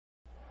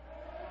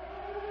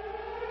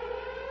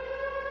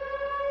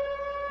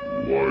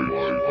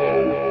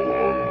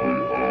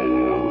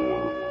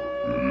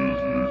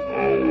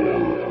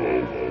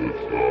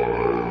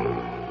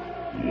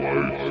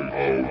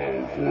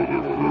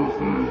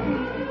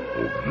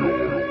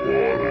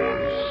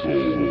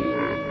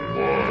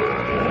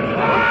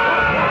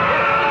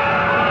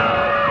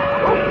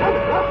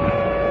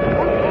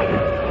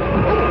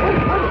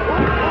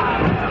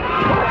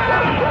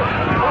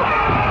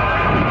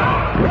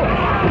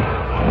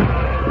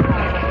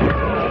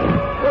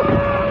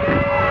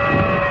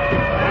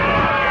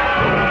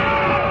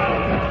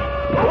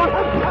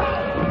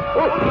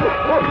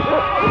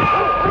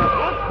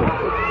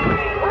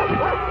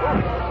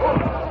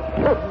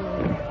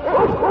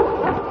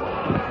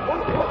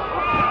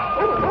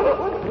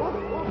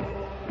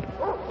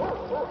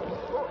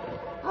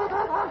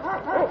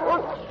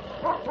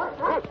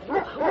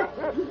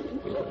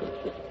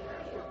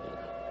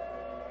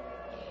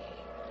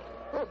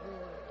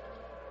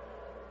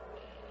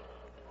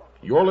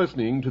You're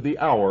listening to the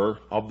Hour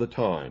of the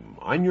Time.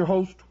 I'm your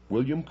host,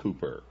 William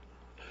Cooper.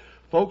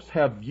 Folks,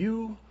 have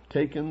you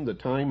taken the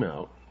time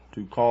out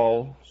to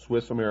call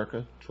Swiss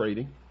America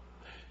Trading?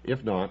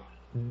 If not,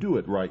 do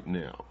it right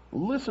now.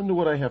 Listen to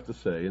what I have to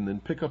say and then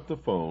pick up the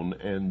phone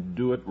and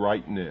do it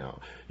right now.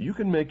 You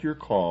can make your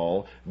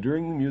call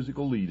during the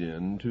musical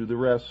lead-in to the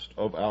rest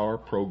of our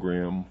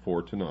program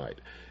for tonight.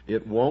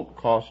 It won't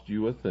cost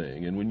you a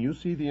thing, and when you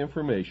see the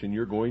information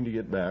you're going to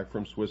get back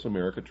from Swiss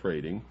America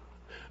Trading,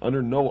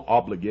 under no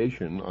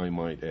obligation, I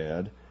might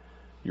add,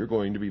 you're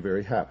going to be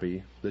very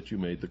happy that you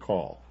made the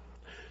call.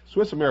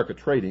 Swiss America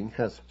Trading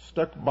has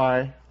stuck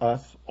by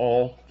us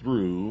all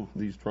through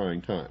these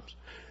trying times.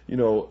 You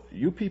know,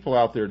 you people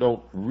out there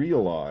don't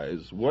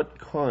realize what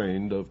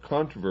kind of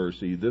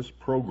controversy this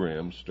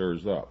program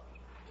stirs up.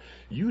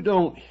 You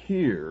don't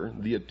hear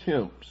the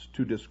attempts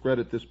to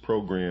discredit this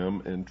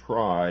program and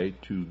try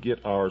to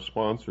get our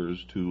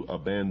sponsors to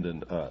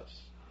abandon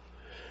us.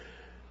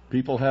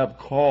 People have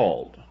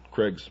called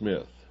Craig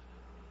Smith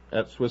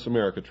at Swiss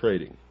America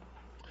Trading.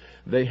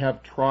 They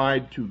have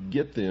tried to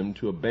get them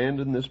to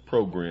abandon this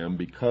program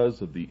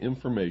because of the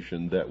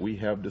information that we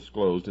have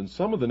disclosed, and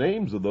some of the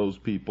names of those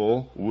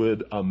people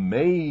would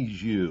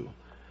amaze you,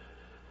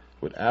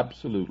 would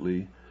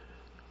absolutely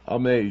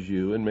amaze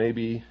you, and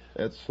maybe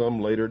at some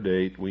later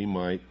date we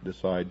might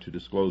decide to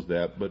disclose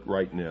that, but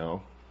right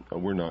now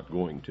we're not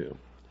going to.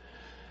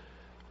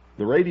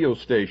 The radio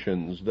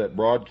stations that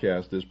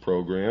broadcast this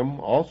program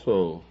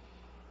also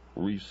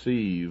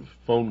receive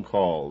phone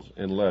calls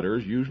and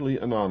letters, usually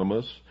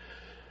anonymous,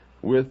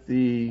 with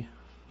the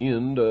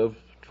end of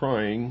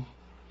trying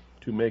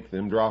to make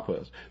them drop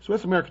us.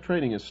 Swiss America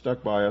Trading has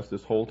stuck by us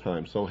this whole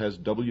time, so has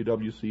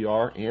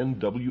WWCR and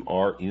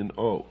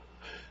WRNO,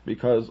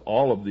 because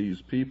all of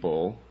these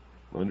people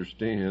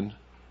understand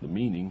the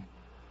meaning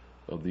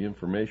of the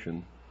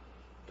information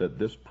that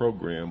this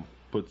program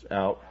puts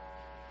out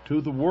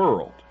to the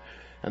world.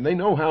 And they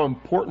know how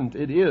important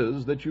it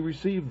is that you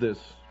receive this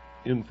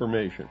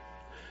information.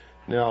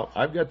 Now,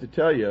 I've got to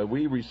tell you,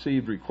 we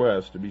received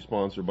requests to be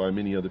sponsored by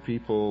many other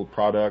people,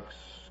 products,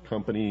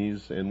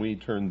 companies, and we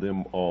turned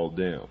them all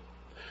down.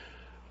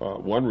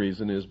 One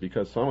reason is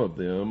because some of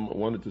them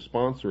wanted to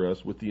sponsor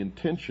us with the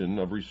intention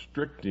of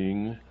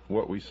restricting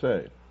what we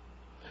say.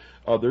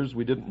 Others,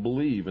 we didn't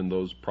believe in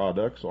those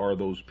products or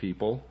those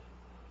people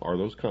or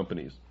those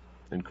companies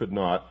and could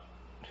not,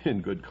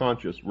 in good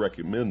conscience,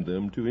 recommend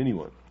them to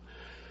anyone.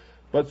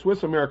 But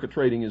Swiss America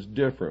Trading is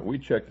different. We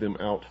check them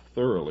out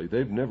thoroughly.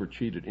 They've never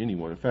cheated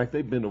anyone. In fact,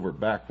 they've bent over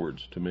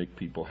backwards to make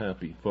people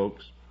happy,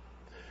 folks.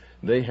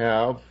 They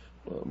have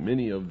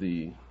many of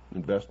the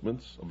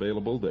investments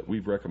available that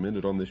we've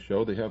recommended on this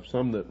show. They have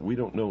some that we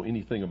don't know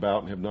anything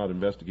about and have not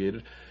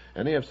investigated,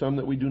 and they have some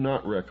that we do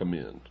not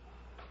recommend.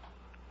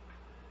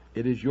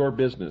 It is your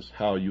business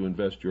how you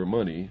invest your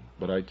money,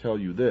 but I tell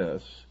you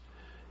this,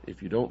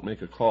 if you don't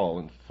make a call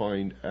and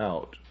find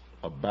out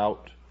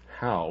about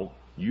how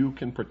you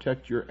can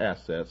protect your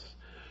assets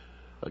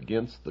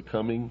against the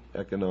coming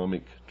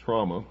economic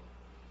trauma,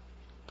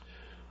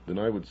 then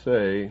I would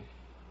say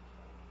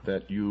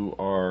that you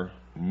are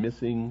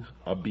missing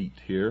a beat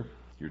here.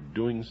 You're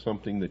doing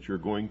something that you're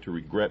going to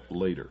regret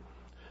later.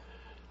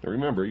 Now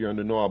remember, you're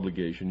under no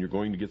obligation. You're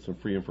going to get some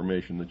free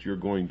information that you're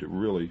going to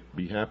really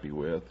be happy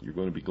with. You're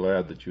going to be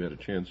glad that you had a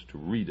chance to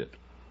read it.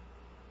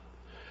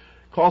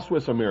 Call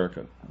Swiss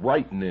America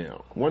right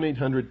now,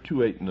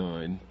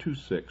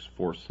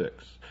 1-800-289-2646.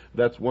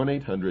 That's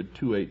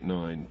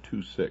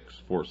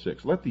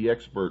 1-800-289-2646. Let the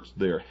experts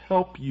there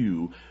help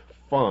you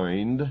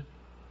find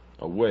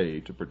a way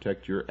to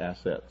protect your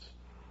assets.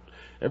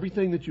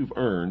 Everything that you've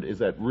earned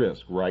is at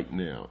risk right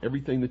now.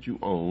 Everything that you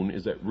own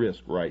is at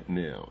risk right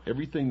now.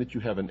 Everything that you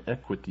have an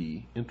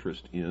equity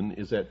interest in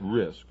is at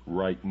risk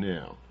right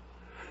now.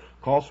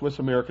 Call Swiss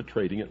America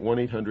Trading at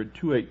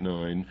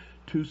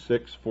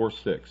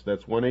 1-800-289-2646.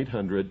 That's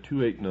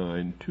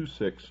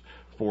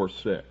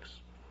 1-800-289-2646.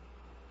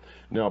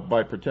 Now,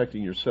 by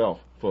protecting yourself,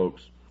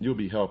 folks, you'll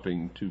be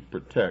helping to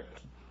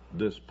protect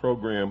this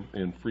program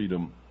and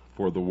freedom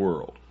for the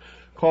world.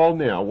 Call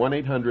now,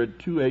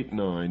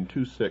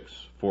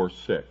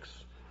 1-800-289-2646.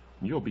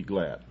 You'll be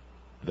glad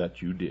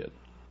that you did.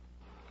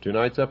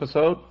 Tonight's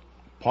episode,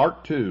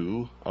 part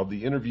 2 of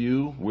the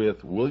interview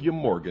with William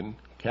Morgan,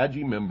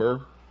 CAGI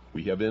member.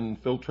 We have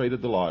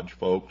infiltrated the lodge,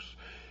 folks.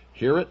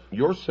 Hear it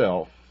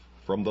yourself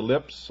from the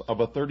lips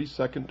of a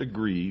 32nd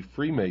degree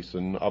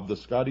Freemason of the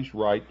Scottish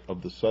Rite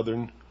of the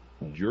Southern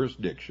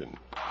Jurisdiction.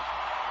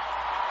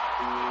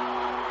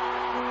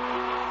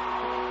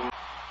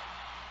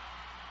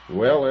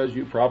 Well, as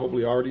you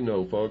probably already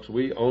know, folks,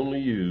 we only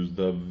use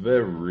the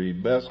very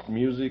best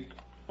music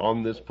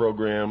on this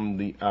program,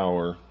 the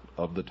hour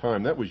of the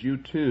time. That was you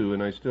too,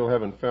 and I still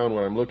haven't found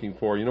what I'm looking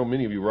for. You know,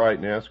 many of you write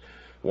and ask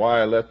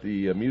why I let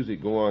the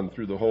music go on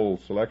through the whole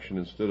selection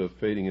instead of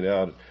fading it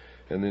out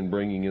and then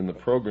bringing in the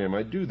program.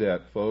 I do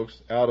that,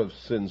 folks, out of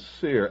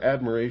sincere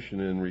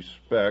admiration and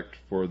respect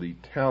for the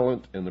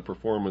talent and the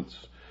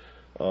performance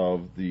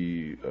of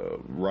the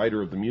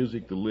writer of the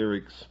music, the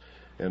lyrics,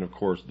 and of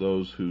course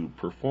those who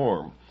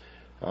perform.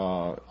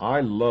 I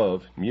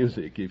love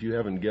music, if you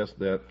haven't guessed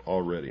that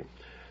already.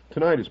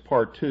 Tonight is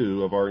part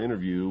 2 of our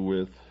interview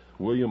with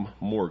William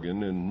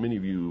Morgan, and many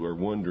of you are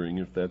wondering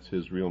if that's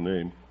his real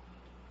name.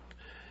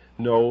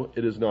 No,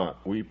 it is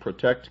not. We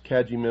protect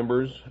CAGI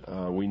members.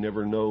 We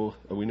never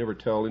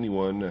tell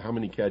anyone how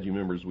many CAGI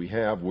members we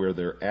have, where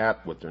they're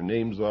at, what their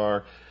names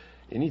are,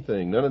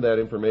 anything. None of that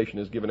information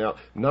is given out,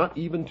 not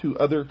even to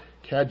other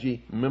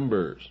CAGI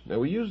members. Now,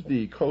 we use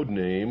the code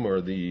name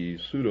or the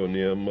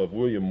pseudonym of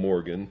William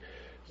Morgan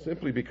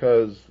simply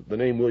because the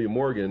name William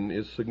Morgan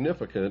is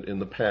significant in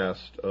the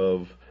past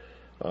of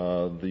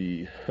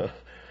the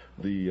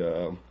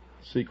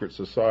secret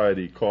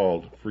society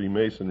called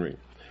Freemasonry.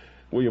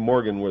 William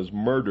Morgan was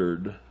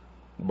murdered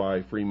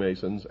by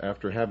Freemasons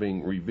after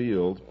having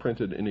revealed,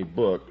 printed in a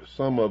book,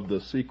 some of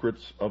the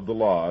secrets of the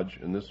lodge,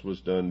 and this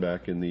was done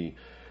back in the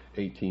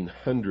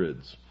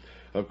 1800s.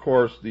 Of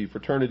course, the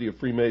Fraternity of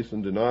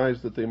Freemason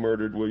denies that they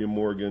murdered William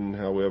Morgan.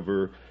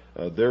 However,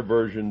 their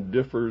version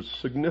differs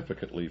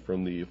significantly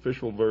from the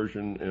official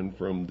version and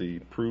from the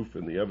proof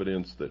and the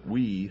evidence that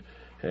we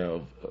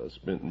have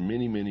spent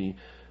many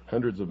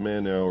hundreds of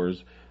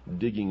man-hours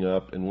digging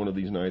up, and one of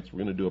these nights we're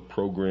going to do a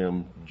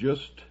program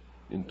just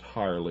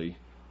entirely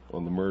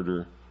on the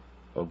murder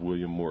of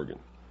William Morgan.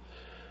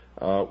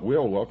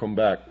 Will, welcome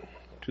back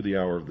to the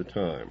Hour of the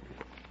Time.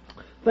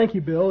 Thank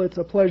you, Bill. It's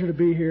a pleasure to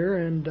be here,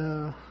 and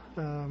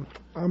I'm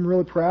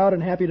really proud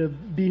and happy to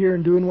be here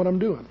and doing what I'm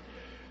doing.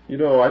 You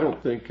know, I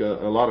don't think a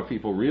lot of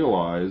people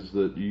realize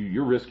that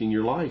you're risking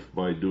your life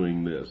by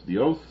doing this. The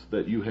oaths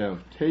that you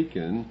have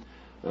taken,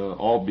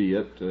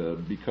 albeit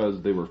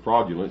because they were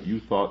fraudulent, you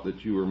thought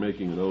that you were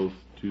making an oath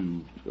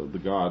to the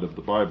God of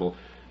the Bible,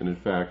 and in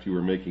fact you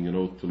were making an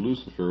oath to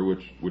Lucifer,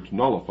 which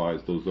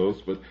nullifies those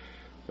oaths, but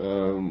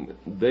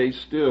they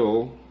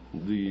still,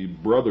 the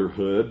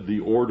Brotherhood, the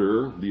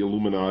Order, the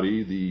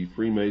Illuminati, the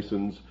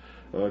Freemasons,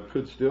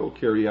 could still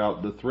carry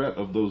out the threat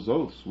of those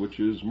oaths, which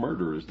is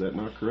murder. Is that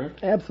not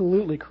correct?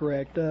 Absolutely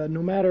correct.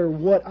 No matter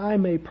what I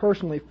may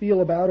personally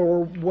feel about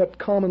or what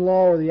common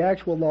law or the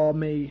actual law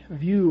may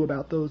view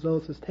about those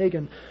oaths as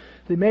taken,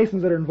 the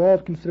Masons that are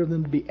involved consider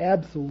them to be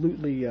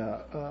absolutely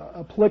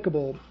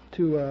applicable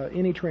to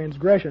any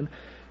transgression.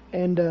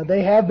 And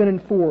they have been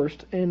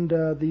enforced, and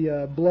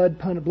the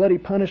bloody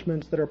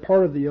punishments that are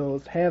part of the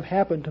oaths have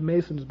happened to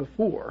Masons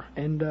before,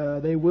 and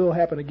they will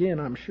happen again,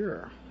 I'm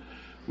sure.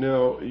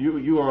 Now,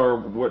 you are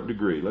what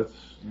degree? Let's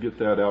get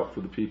that out for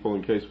the people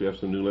in case we have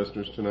some new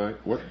listeners tonight.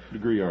 What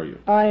degree are you?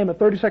 I am a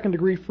 32nd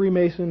degree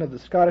Freemason of the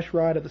Scottish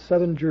Rite of the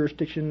Southern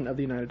Jurisdiction of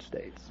the United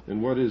States.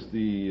 And what is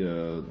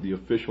the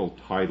official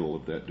title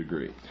of that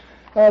degree?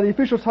 The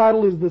official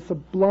title is the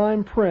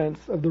Sublime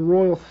Prince of the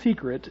Royal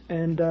Secret,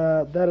 and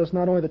that is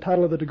not only the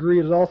title of the degree,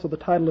 it is also the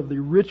title of the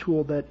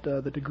ritual that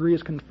the degree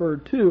is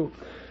conferred to.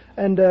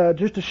 And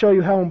just to show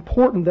you how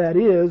important that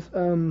is,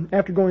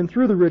 after going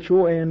through the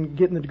ritual and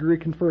getting the degree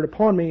conferred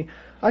upon me,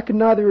 I could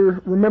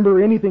neither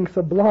remember anything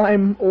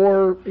sublime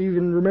or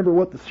even remember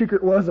what the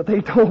secret was that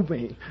they told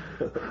me.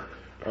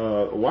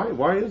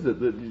 Why is it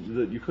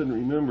that you couldn't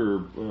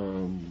remember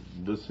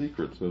the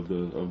secrets of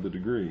the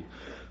degree?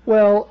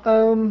 Well,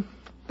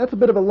 that's a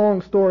bit of a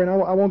long story, and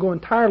I won't go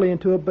entirely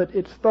into it, but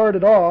it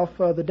started off,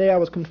 the day I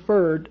was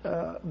conferred,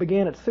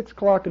 began at 6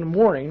 o'clock in the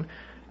morning,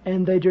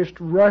 and they just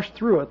rushed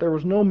through it. There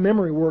was no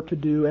memory work to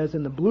do, as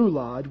in the Blue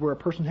Lodge, where a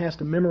person has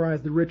to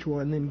memorize the ritual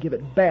and then give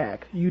it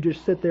back. You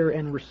just sit there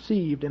and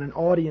received in an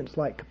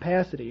audience-like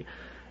capacity.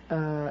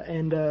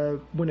 And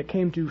when it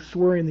came to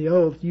swearing the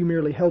oath, you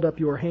merely held up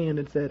your hand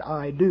and said,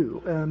 "I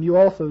do." You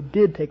also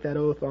did take that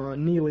oath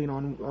on kneeling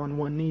on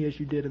one knee, as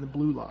you did in the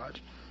Blue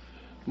Lodge.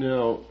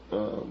 Now,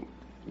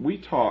 we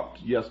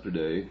talked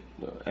yesterday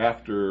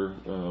after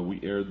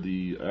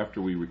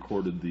we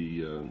recorded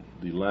the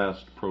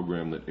last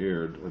program that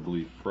aired, I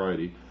believe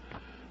Friday,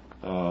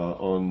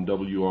 on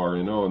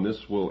WRNO, and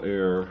this will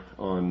air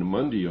on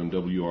Monday on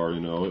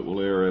WRNO. It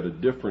will air at a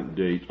different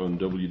date on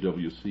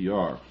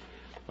WWCR.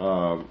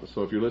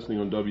 So if you're listening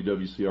on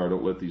WWCR,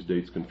 don't let these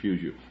dates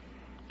confuse you.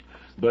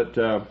 But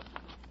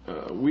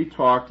we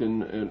talked,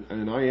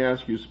 and I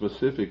asked you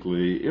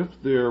specifically if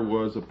there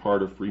was a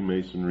part of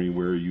Freemasonry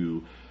where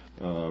you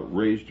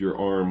raised your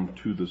arm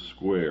to the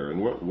square,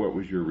 and what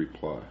was your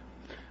reply?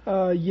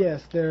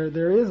 Yes,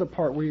 there is a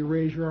part where you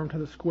raise your arm to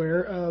the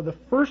square. The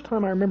first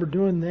time I remember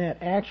doing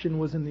that action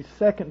was in the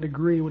second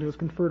degree when it was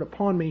conferred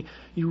upon me.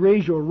 You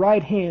raise your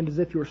right hand as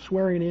if you were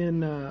swearing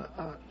in.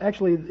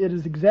 Actually, it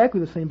is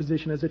exactly the same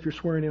position as if you're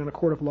swearing in a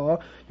court of law.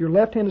 Your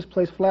left hand is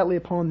placed flatly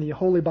upon the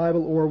Holy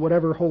Bible or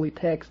whatever holy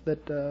text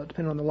that,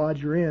 depending on the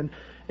lodge you're in,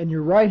 and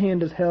your right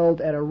hand is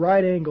held at a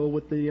right angle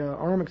with the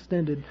arm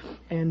extended,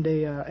 and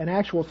an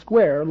actual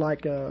square,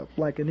 like an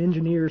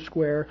engineer's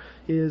square,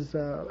 is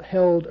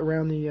held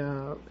around the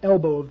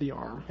elbow of the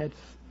arm.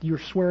 You're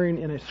swearing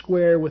in a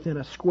square within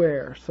a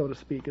square, so to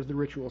speak, as the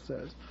ritual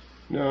says.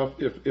 Now,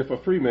 if a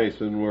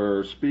Freemason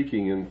were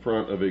speaking in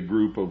front of a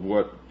group of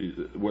what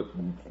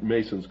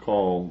Masons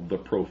call the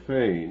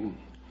profane,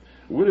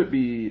 would it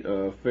be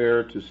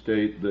fair to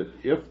state that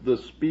if the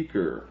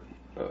speaker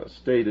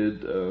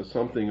stated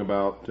something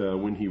about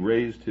when he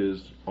raised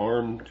his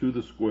arm to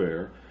the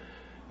square,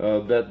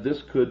 that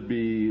this could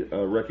be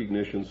a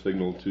recognition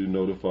signal to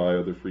notify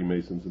other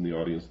Freemasons in the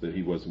audience that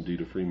he was indeed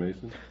a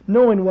Freemason?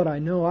 Knowing what I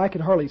know, I can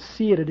hardly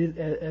see it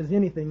as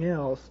anything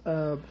else.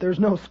 There's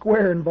no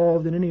square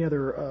involved in any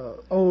other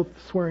oath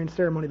swearing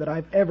ceremony that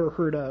I've ever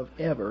heard of,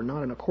 ever,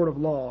 not in a court of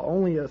law.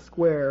 Only a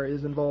square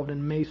is involved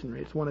in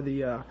Masonry. It's one of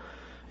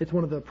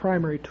the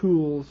primary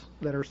tools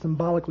that are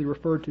symbolically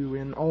referred to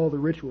in all the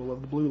ritual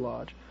of the Blue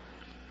Lodge.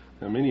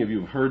 Now, many of you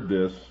have heard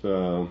this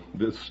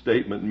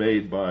statement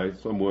made by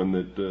someone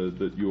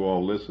that you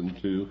all listen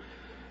to,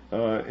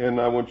 and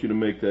I want you to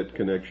make that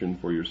connection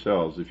for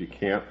yourselves. If you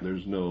can't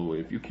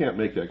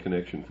make that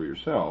connection for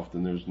yourself,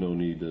 then there's no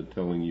need of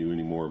telling you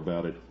any more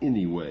about it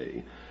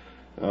anyway.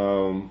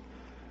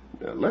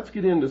 Let's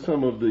get into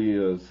some of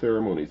the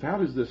ceremonies. How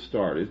does this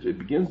start? It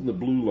begins in the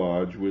Blue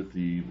Lodge with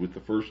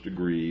the first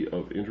degree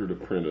of entered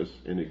apprentice,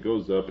 and it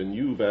goes up, and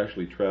you've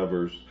actually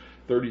traversed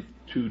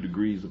 32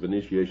 degrees of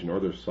initiation. Are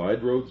there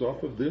side roads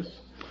off of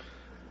this?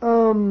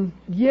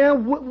 Yeah,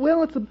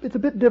 well, it's a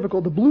bit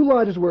difficult. The Blue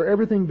Lodge is where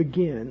everything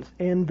begins,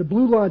 and the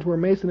Blue Lodge where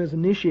Mason is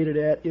initiated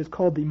at is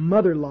called the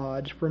Mother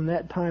Lodge from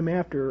that time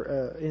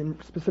after, in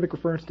specific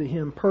reference to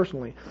him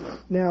personally.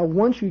 Now,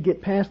 once you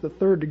get past the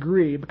third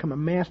degree, become a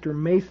Master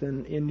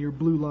Mason in your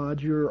Blue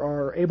Lodge, you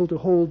are able to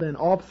hold an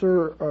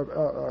officer,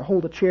 or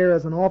hold a chair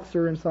as an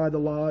officer inside the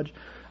lodge,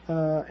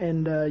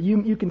 and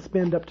you can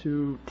spend up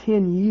to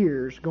 10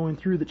 years going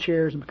through the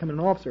chairs and becoming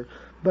an officer.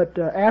 But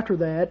after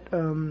that,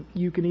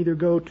 you can either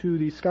go to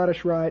the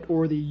Scottish Rite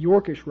or the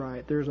Yorkish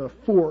Rite. There's a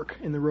fork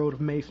in the road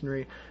of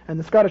Masonry, and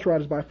the Scottish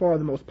Rite is by far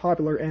the most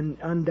popular and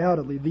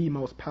undoubtedly the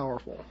most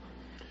powerful.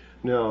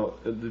 Now,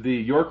 the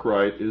York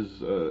Rite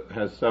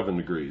has 7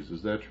 degrees.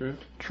 Is that true?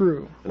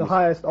 True. The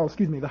highest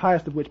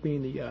of which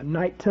being the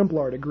Knight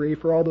Templar degree.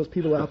 For all those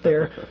people out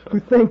there who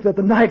think that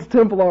the Knights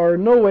Templar are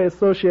in no way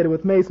associated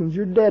with Masons,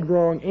 you're dead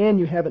wrong, and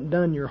you haven't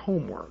done your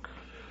homework.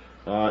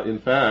 In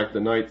fact, the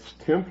Knights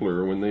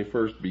Templar, when they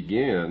first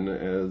began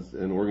as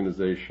an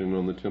organization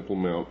on the Temple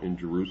Mount in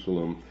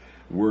Jerusalem,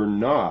 were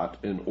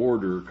not an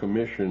order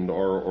commissioned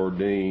or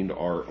ordained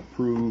or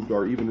approved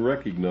or even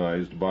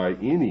recognized by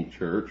any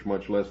church,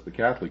 much less the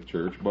Catholic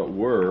Church, but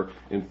were,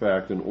 in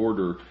fact, an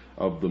order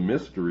of the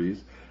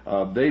mysteries.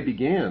 They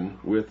began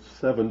with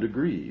 7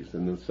 degrees,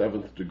 and the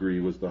 7th degree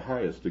was the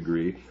highest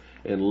degree.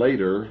 And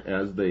later,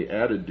 as they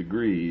added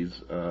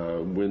degrees,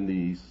 when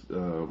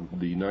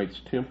the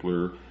Knights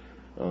Templar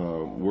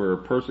were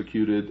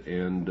persecuted,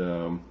 and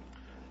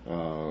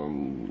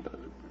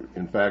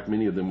in fact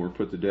many of them were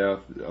put to death,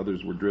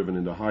 others were driven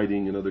into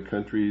hiding in other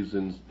countries,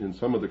 and in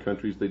some of the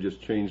countries they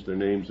just changed their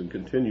names and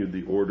continued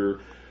the order,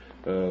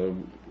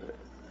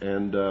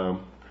 and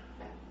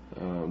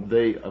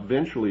they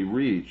eventually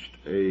reached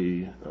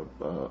a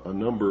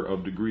number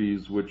of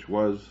degrees which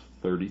was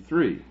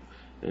 33.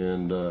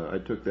 And I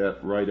took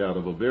that right out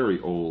of a very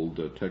old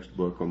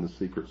textbook on the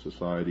secret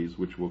societies,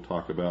 which we'll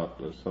talk about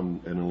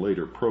some in a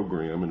later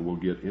program, and we'll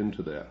get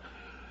into that.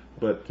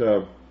 But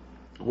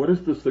what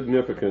is the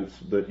significance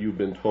that you've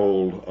been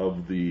told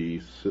of the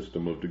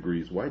system of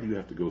degrees? Why do you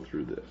have to go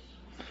through this?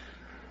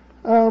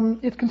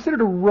 It's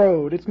considered a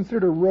road. It's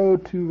considered a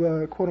road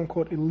to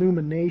quote-unquote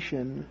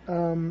illumination.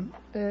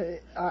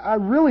 I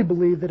really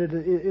believe that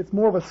it's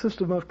more of a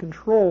system of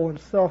control and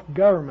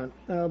self-government.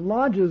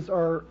 Lodges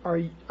are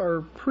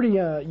pretty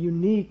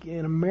unique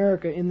in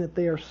America in that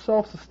they are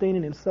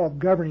self-sustaining and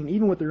self-governing,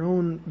 even with their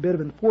own bit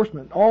of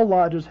enforcement. All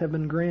lodges have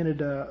been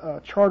granted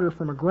a charter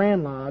from a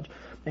Grand Lodge,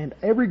 and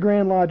every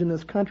Grand Lodge in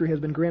this country has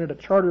been granted a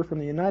charter from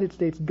the United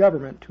States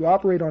government to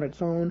operate on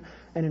its own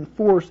and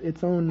enforce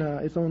its own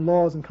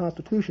laws and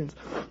constitutions.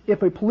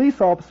 If a police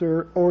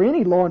officer or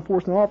any law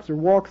enforcement officer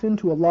walks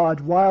into a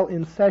lodge while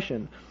in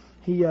session,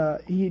 he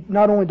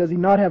not only does he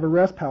not have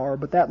arrest power,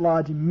 but that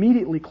lodge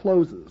immediately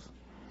closes.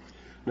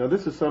 Now,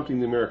 this is something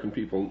the American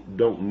people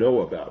don't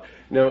know about.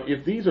 Now,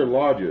 if these are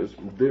lodges,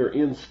 they're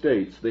in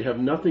states, they have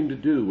nothing to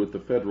do with the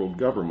federal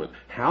government.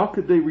 How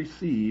could they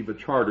receive a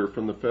charter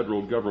from the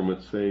federal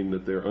government saying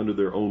that they're under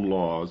their own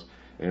laws?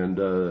 And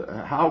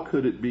how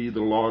could it be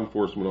the law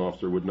enforcement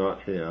officer would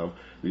not have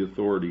the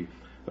authority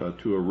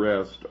to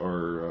arrest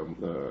or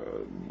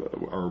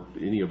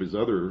any of his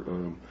other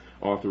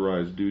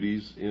authorized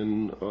duties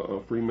in a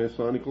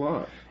Freemasonic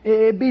lodge?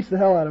 It beats the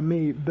hell out of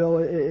me, Bill.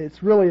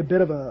 It's really a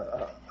bit of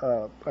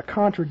a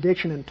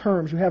contradiction in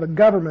terms. You have a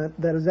government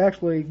that has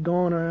actually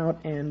gone out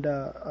and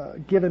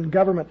given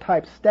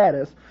government-type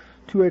status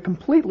to a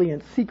completely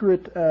and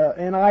secret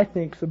and I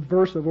think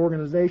subversive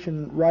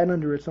organization right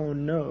under its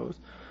own nose.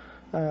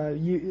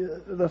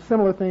 The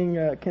similar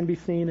thing can be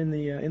seen in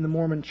the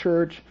Mormon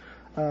Church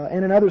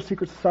and in other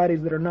secret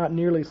societies that are not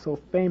nearly so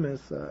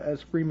famous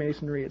as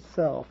Freemasonry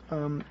itself.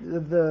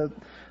 The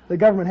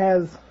government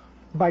has,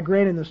 by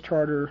granting this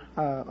charter,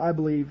 I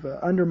believe,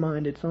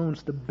 undermined its own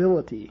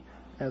stability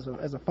as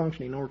a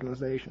functioning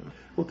organization.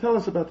 Well, tell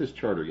us about this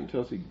charter again.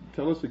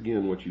 Tell us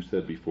again what you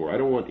said before. I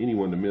don't want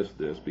anyone to miss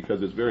this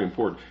because it's very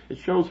important. It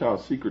shows how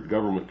a secret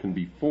government can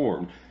be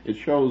formed.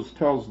 It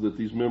tells that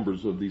these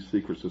members of these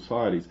secret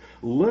societies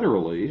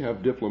literally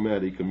have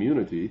diplomatic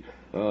immunity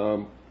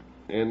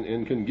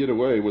and can get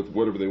away with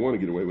whatever they want to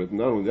get away with.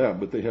 Not only that,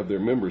 but they have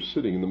their members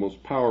sitting in the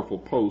most powerful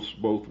posts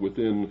both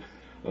within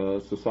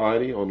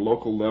society on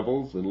local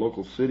levels and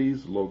local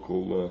cities,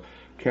 local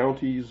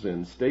counties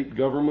and state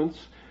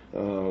governments,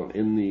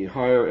 in the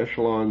higher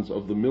echelons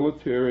of the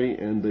military,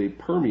 and they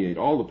permeate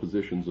all the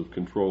positions of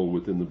control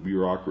within the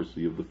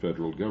bureaucracy of the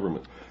federal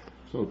government.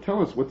 So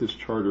tell us what this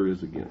charter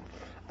is again.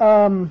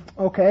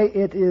 Okay,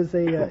 it's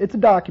a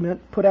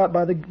document put out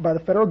by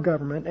the federal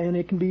government, and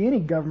it can be any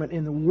government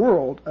in the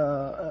world.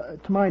 To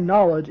my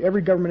knowledge,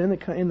 every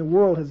government in the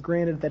world has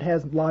granted that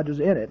has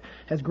lodges in it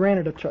has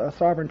granted a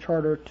sovereign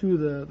charter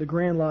to the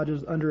Grand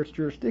Lodges under its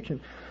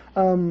jurisdiction.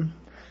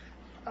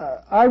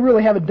 I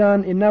really haven't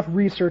done enough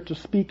research to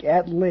speak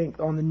at length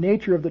on the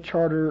nature of the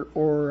charter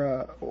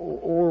or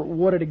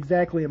what it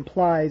exactly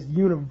implies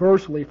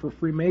universally for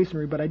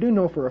Freemasonry, but I do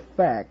know for a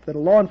fact that a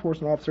law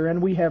enforcement officer,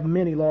 and we have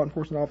many law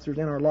enforcement officers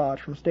in our lodge,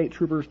 from state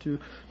troopers to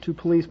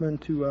policemen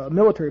to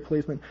military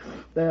policemen,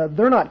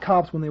 they're not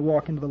cops when they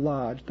walk into the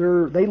lodge.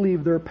 They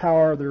leave their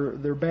power,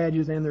 their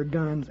badges, and their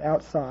guns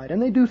outside,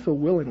 and they do so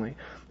willingly.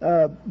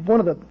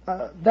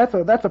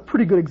 That's a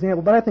pretty good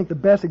example, but I think the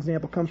best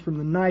example comes from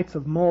the Knights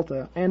of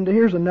Malta. And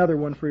here's another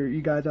one for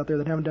you guys out there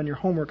that haven't done your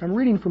homework. I'm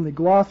reading from the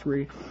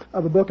glossary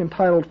of a book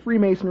entitled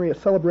Freemasonry, A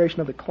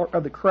Celebration of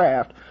the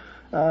Craft,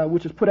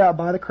 which is put out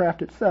by the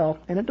craft itself,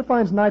 and it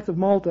defines Knights of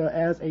Malta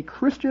as a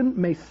Christian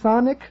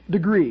Masonic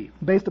degree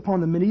based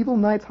upon the medieval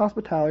Knights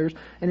Hospitallers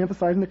and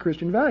emphasizing the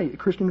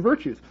Christian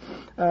virtues.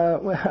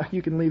 Well,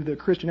 you can leave the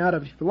Christian out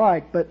of it if you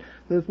like, but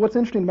what's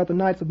interesting about the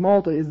Knights of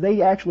Malta is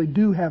they actually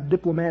do have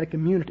diplomatic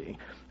immunity.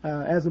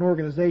 As an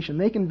organization,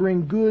 they can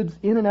bring goods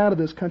in and out of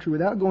this country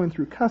without going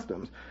through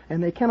customs,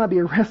 and they cannot be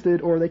arrested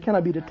or they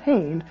cannot be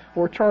detained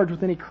or charged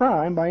with any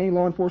crime by any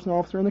law enforcement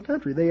officer in the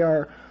country.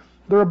 They're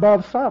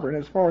above sovereign.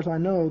 As far as I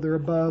know, they're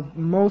above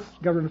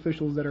most government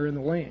officials that are in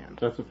the land.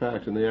 That's a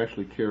fact, and they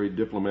actually carry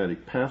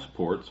diplomatic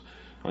passports.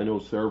 I know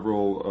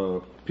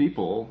several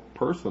people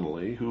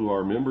personally who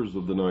are members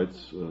of the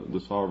Knights, the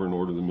Sovereign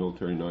Order of the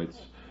Military Knights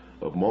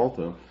of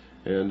Malta,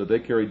 and they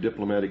carry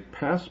diplomatic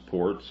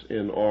passports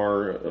and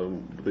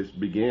they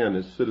began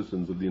as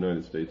citizens of the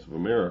United States of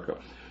America.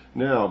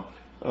 Now,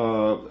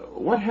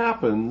 what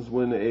happens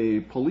when a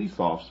police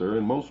officer,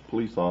 and most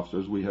police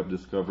officers we have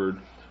discovered,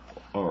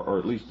 or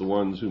at least the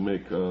ones who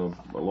make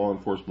law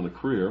enforcement a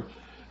career,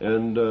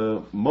 and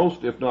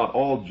most, if not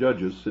all,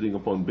 judges sitting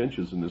upon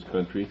benches in this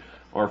country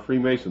are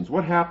Freemasons.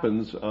 What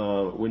happens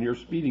when you're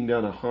speeding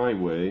down a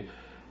highway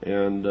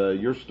and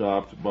you're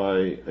stopped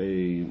by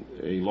a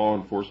law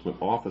enforcement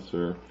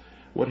officer?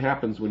 What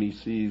happens when he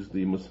sees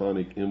the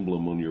Masonic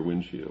emblem on your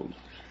windshield?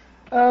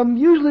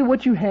 Usually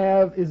what you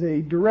have is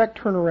a direct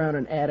turnaround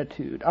in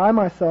attitude. I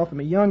myself am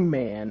a young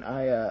man.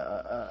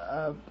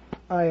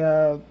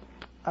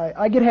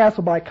 I get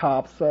hassled by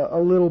cops a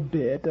little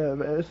bit.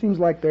 It seems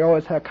like they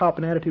always have cop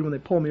an attitude when they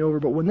pull me over,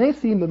 but when they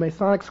see the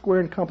Masonic square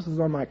and compasses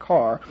on my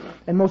car,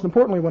 and most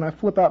importantly when I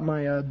flip out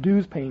my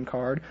dues paying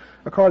card,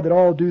 a card that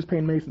all dues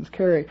paying Masons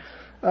carry,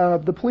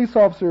 the police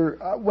officer,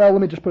 well, let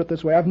me just put it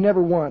this way, I've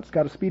never once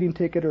got a speeding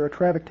ticket or a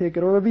traffic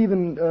ticket or have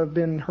even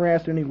been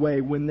harassed in any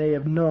way when they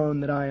have known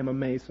that I am a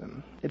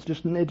Mason. It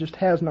just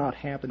has not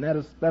happened. That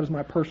is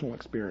my personal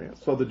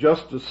experience. So the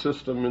justice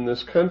system in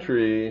this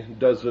country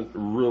doesn't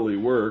really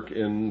work,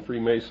 and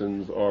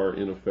Freemasons are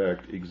in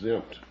effect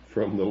exempt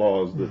from the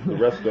laws that the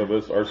rest of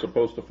us are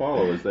supposed to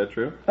follow. Is that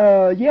true?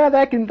 Yeah,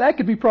 that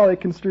could be probably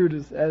construed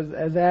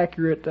as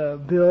accurate,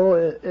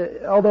 Bill.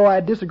 Although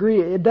I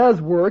disagree, it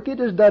does work. It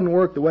just doesn't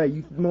work the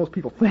way most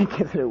people think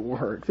it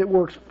works. It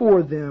works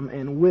for them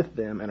and with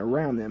them and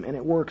around them, and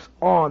it works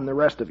on the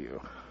rest of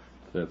you.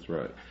 That's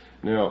right.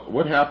 Now,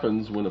 what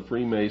happens when a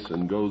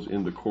Freemason goes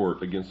into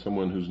court against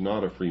someone who's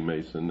not a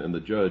Freemason and the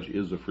judge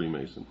is a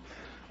Freemason?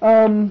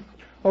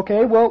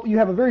 Okay, well, you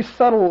have a very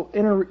subtle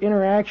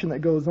interaction that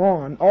goes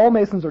on. All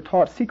Masons are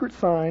taught secret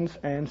signs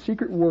and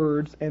secret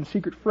words and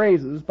secret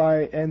phrases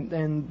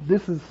and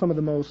this is some of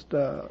the most,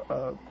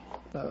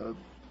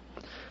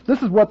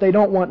 this is what they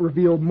don't want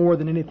revealed more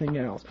than anything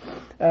else.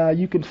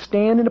 You can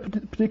stand in a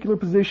particular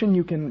position,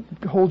 you can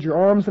hold your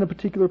arms in a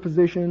particular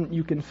position,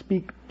 you can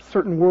speak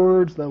certain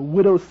words, the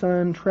widow's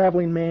son,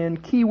 traveling man,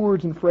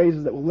 keywords and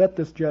phrases that will let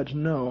this judge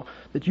know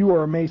that you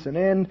are a Mason.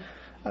 And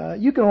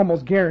you can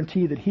almost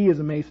guarantee that he is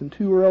a Mason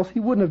too, or else he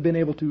wouldn't have been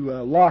able to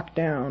lock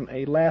down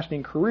a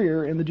lasting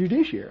career in the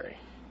judiciary.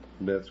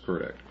 That's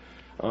correct.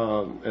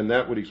 And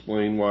that would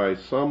explain why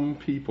some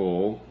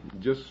people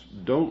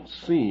just don't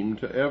seem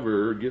to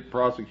ever get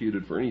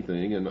prosecuted for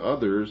anything, and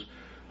others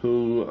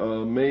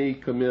who may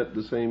commit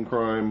the same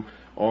crime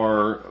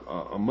or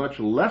a much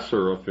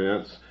lesser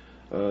offense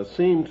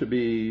seem to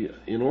be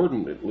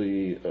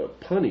inordinately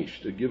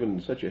punished,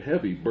 given such a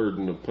heavy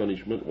burden of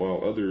punishment,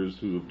 while others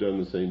who have done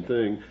the same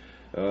thing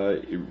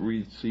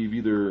receive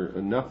either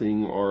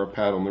nothing or a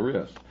pat on the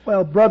wrist.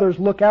 Well, brothers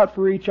look out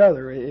for each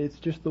other. It's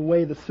just the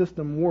way the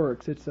system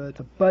works. It's a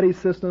buddy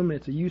system.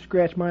 It's a you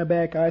scratch my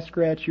back, I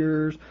scratch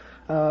yours.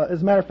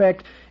 As a matter of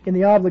fact, in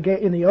the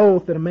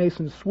oath that a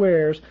Mason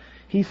swears,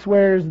 he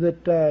swears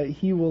that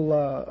he will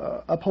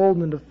uphold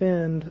and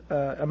defend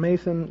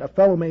a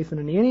fellow Mason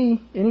in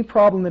any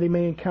problem that he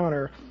may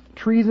encounter,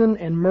 treason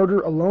and murder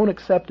alone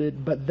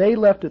excepted, but they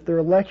left at their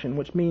election,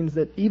 which means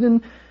that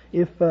even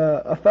if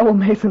a fellow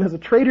Mason is a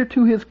traitor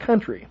to his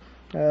country,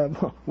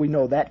 we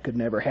know that could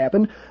never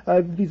happen.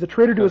 If he's a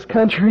traitor to his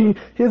country,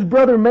 his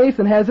brother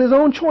Mason has his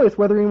own choice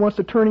whether he wants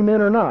to turn him in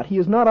or not. He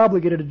is not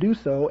obligated to do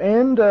so,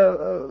 and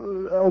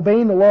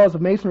obeying the laws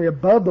of Masonry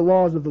above the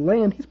laws of the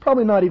land, he's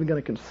probably not even going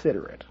to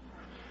consider it.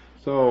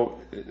 So,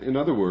 in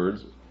other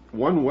words,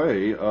 one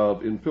way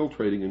of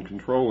infiltrating and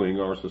controlling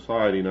our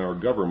society and our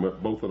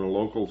government, both on a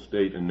local,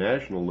 state, and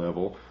national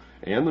level,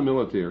 and the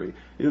military,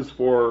 is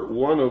for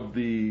one of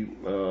the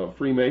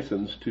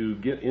Freemasons to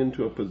get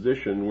into a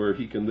position where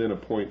he can then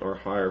appoint or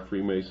hire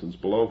Freemasons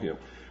below him.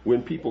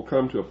 When people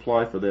come to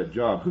apply for that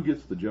job, who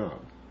gets the job?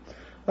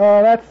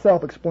 That's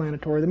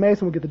self-explanatory. The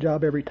Mason will get the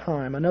job every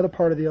time. Another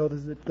part of the oath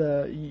is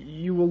that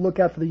you will look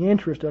out for the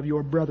interest of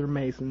your brother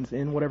Masons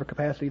in whatever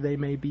capacity they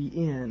may be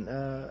in.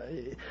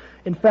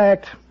 In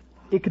fact,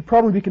 it could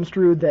probably be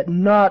construed that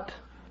not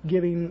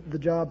giving the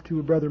job to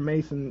a brother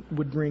Mason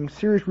would bring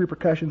serious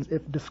repercussions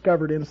if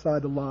discovered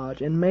inside the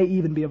lodge, and may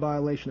even be a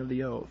violation of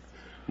the oath.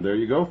 There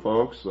you go,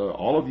 folks.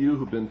 All of you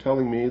who've been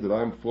telling me that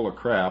I'm full of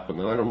crap and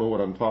that I don't know what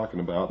I'm talking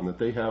about, and that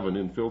they haven't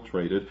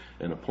infiltrated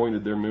and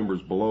appointed their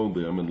members below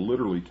them and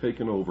literally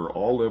taken over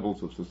all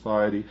levels of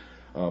society,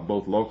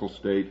 both local,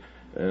 state,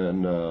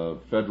 and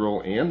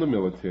federal, and the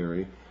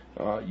military,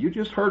 you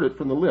just heard it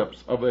from the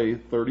lips of a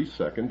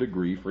 32nd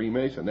degree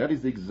Freemason. That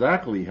is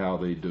exactly how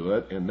they do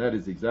it, and that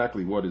is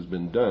exactly what has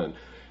been done.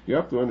 You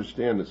have to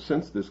understand that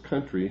since this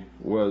country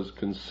was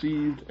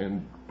conceived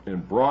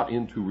and brought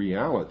into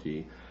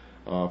reality,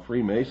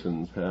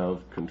 Freemasons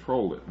have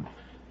controlled it.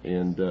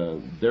 And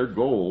their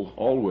goal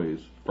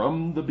always,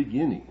 from the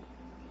beginning,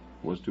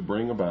 was to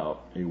bring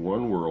about a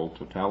one-world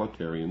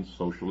totalitarian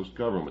socialist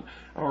government.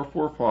 Our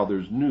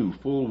forefathers knew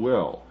full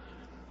well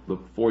the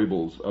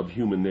foibles of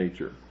human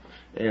nature.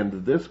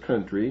 And this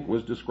country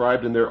was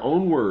described in their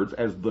own words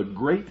as the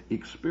great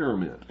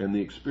experiment. And the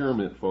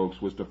experiment,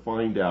 folks, was to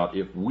find out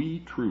if we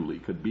truly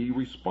could be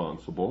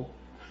responsible,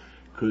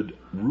 could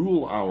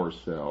rule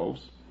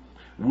ourselves,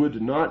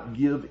 would not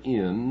give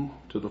in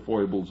to the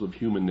foibles of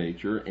human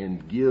nature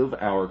and give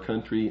our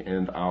country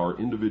and our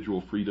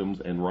individual freedoms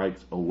and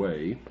rights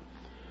away.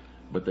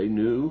 But they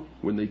knew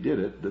when they did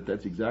it that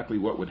that's exactly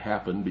what would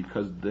happen,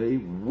 because they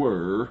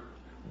were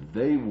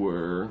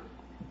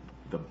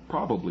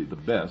probably the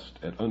best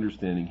at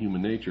understanding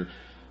human nature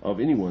of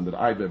anyone that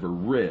I've ever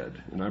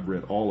read. And I've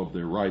read all of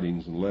their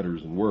writings and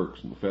letters and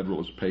works and the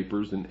Federalist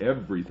Papers and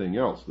everything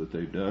else that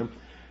they've done.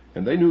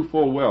 And they knew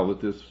full well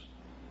that this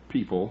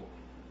people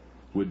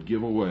would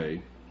give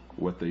away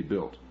what they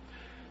built.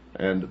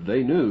 And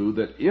they knew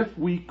that if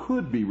we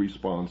could be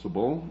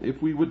responsible,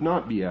 if we would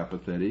not be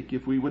apathetic,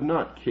 if we would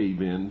not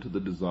cave in to the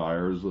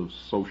desires of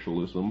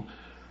socialism,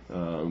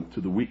 to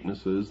the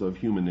weaknesses of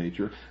human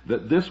nature,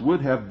 that this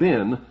would have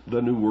been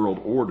the New World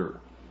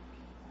Order.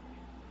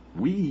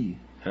 We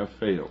have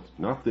failed,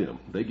 not them.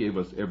 They gave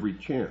us every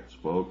chance,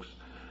 folks.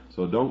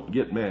 So don't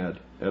get mad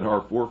at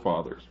our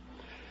forefathers.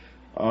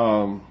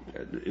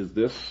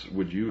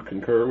 Would you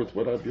concur with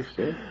what I've just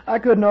said? I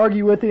couldn't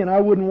argue with you, and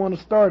I wouldn't want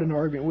to start an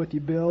argument with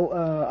you, Bill.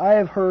 I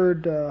have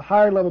heard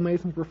higher level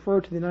Masons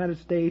refer to the United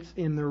States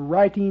in their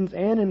writings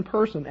and in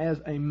person as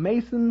a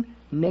Mason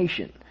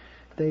nation.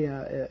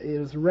 It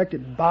is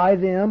erected by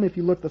them. If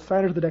you look at the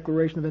signers of the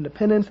Declaration of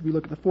Independence, if you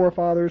look at the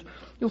forefathers,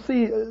 you'll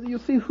see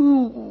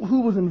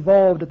who was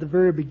involved at the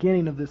very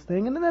beginning of this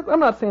thing. And I'm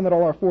not saying that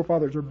all our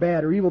forefathers are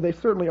bad or evil. They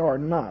certainly are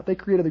not. They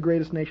created the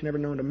greatest nation ever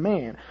known to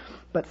man.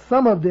 But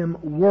some of them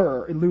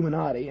were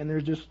Illuminati, and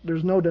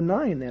there's no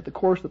denying that. The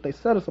course that they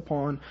set us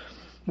upon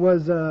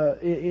was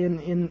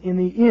in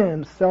the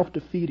end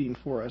self-defeating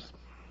for us.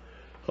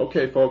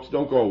 Okay, folks,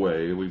 don't go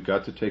away. We've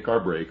got to take our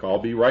break. I'll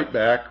be right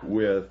back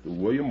with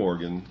William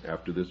Morgan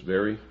after this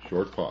very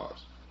short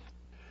pause.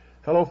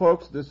 Hello,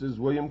 folks. This is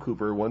William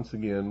Cooper once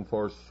again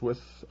for Swiss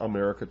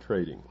America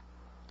Trading.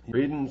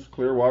 Reading's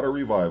Clearwater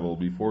Revival.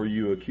 Before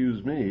you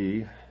accuse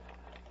me,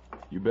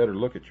 you better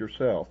look at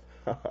yourself.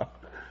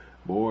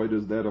 Boy,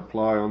 does that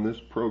apply on this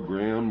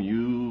program.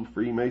 You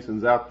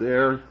Freemasons out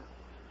there,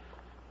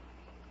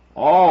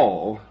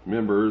 all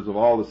members of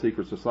all the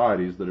secret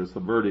societies that are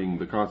subverting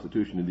the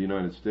Constitution of the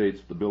United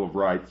States, the Bill of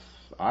Rights,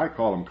 I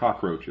call them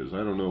cockroaches. I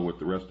don't know what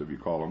the rest of you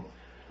call them,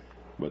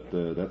 but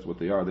that's what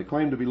they are. They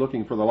claim to be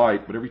looking for the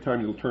light, but every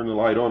time you turn the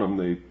light on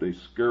them, they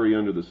scurry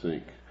under the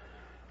sink,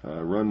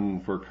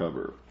 run for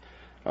cover.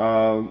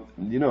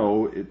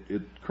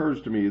 It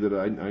occurs to me that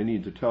I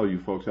need to tell you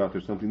folks out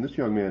there something. This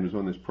young man who's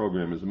on this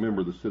program is a member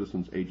of the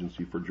Citizens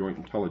Agency for Joint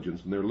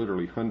Intelligence, and there are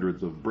literally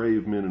hundreds of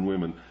brave men and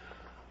women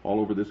all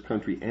over this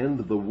country and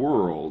the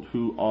world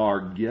who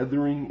are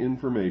gathering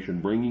information,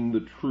 bringing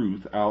the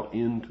truth out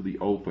into the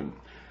open.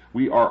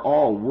 We are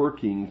all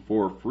working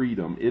for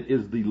freedom. It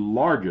is the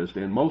largest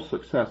and most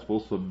successful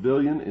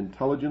civilian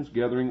intelligence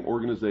gathering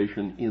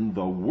organization in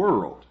the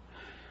world.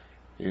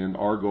 And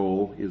our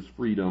goal is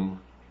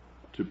freedom,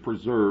 to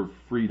preserve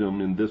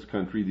freedom in this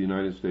country, the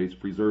United States,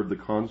 preserve the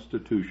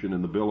Constitution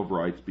and the Bill of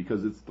Rights,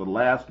 because it's the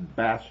last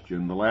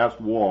bastion, the last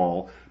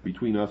wall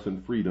between us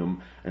and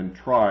freedom, and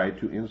try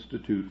to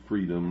institute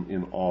freedom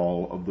in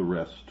all of the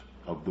rest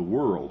of the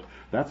world.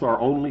 That's our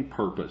only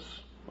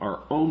purpose,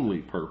 our only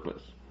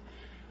purpose.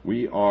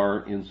 We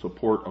are in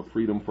support of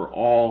freedom for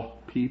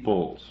all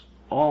peoples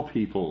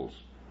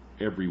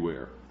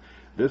everywhere.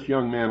 This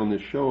young man on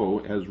this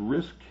show has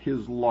risked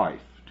his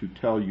life to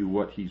tell you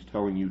what he's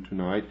telling you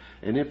tonight,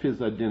 and if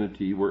his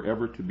identity were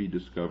ever to be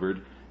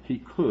discovered, he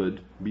could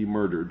be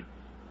murdered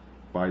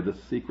by the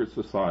secret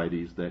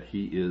societies that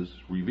he is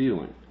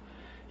revealing.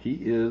 He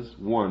is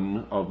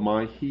one of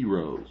my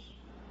heroes.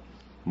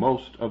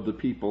 Most of the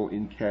people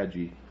in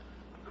Kaji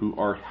who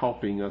are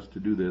helping us to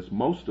do this,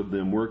 most of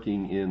them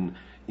working in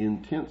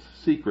intense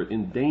secret,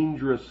 in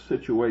dangerous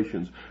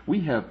situations. We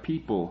have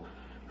people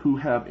who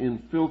have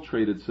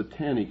infiltrated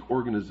satanic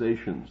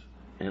organizations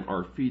and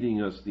are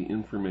feeding us the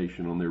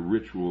information on their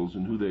rituals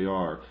and who they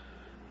are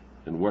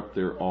and what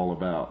they're all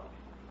about.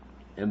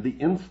 And the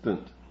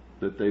instant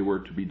that they were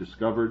to be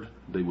discovered,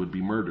 they would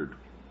be murdered.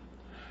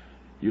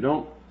 You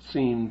don't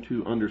seem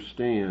to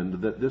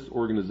understand that this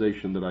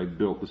organization that I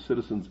built, the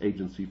Citizens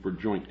Agency for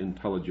Joint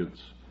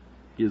Intelligence,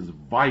 is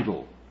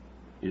vital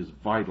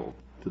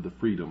to the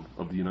freedom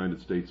of the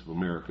United States of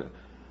America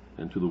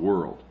and to the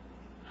world.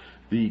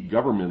 The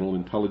governmental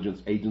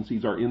intelligence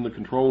agencies are in the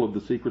control of the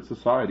secret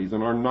societies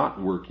and are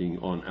not working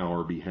on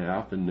our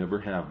behalf and never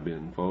have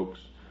been, folks.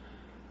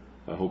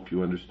 I hope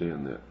you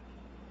understand that.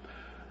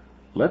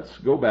 Let's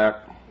go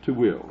back to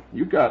Will.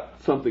 You've got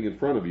something in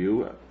front of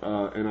you,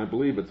 and I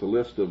believe it's a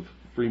list of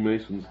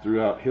Freemasons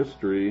throughout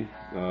history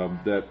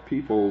that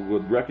people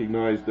would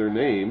recognize their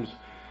names,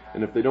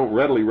 and if they don't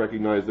readily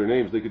recognize their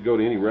names, they could go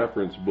to any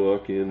reference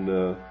book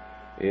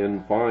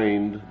and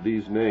find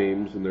these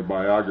names and their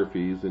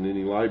biographies in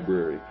any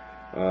library.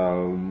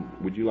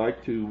 Would you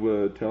like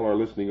to tell our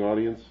listening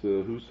audience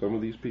who some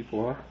of these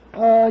people are?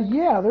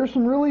 Yeah, there's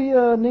some really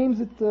names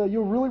that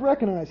you'll really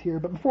recognize here.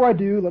 But before I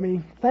do, let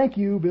me thank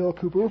you, Bill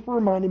Cooper, for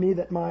reminding me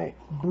that my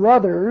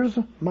brothers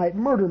might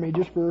murder me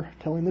just for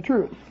telling the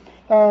truth.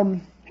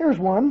 Here's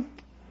one: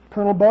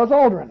 Colonel Buzz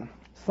Aldrin,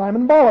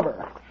 Simon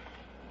Bolivar,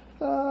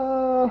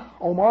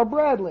 Omar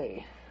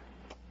Bradley,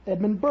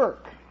 Edmund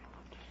Burke,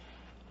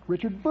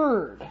 Richard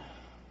Byrd,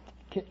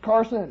 Kit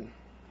Carson,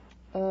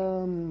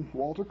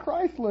 Walter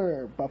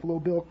Chrysler, Buffalo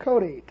Bill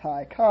Cody,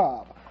 Ty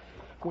Cobb,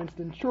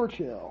 Winston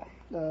Churchill.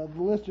 The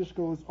list just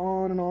goes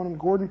on, and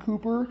Gordon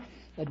Cooper,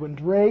 Edwin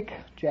Drake,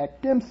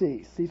 Jack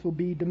Dempsey, Cecil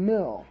B.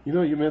 DeMille. You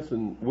know, you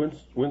mentioned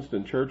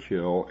Winston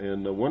Churchill,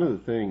 and one of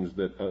the things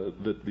that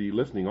the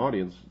listening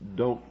audience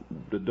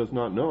does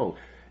not know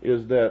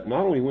is that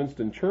not only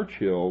Winston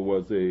Churchill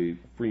was a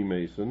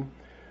Freemason,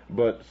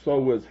 but so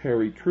was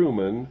Harry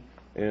Truman,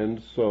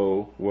 and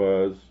so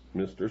was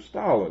Mr.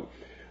 Stalin.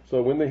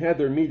 So when they had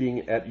their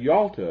meeting at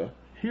Yalta,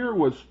 here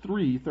was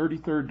three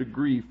 33rd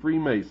degree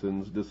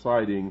Freemasons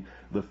deciding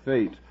the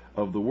fate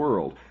of the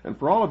world. And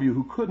for all of you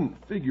who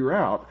couldn't figure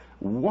out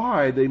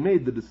why they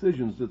made the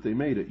decisions that they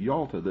made at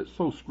Yalta that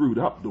so screwed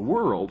up the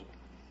world,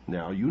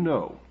 now you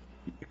know.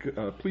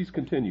 Please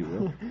continue,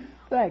 Will.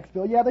 Thanks,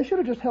 Bill. Yeah, they should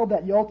have just held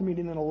that Yalta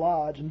meeting in a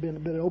lodge and been a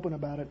bit open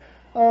about it.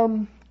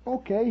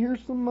 Okay,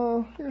 here's some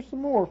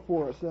more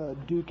for us.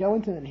 Duke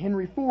Ellington,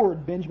 Henry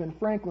Ford, Benjamin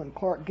Franklin,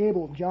 Clark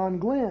Gable, John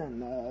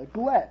Glenn,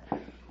 Gillette,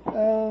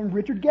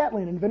 Richard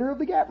Gatlin, inventor of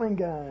the Gatling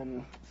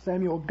gun,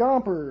 Samuel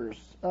Gompers,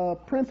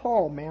 Prince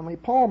Hall, Manly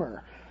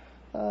Palmer.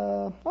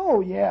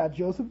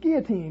 Joseph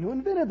Guillotine, who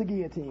invented the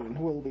guillotine.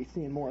 We'll be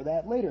seeing more of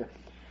that later.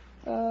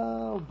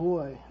 Oh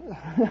boy,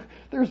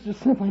 there's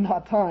just simply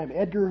not time.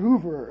 Edgar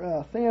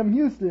Hoover, Sam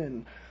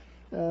Houston,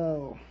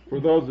 Oh. For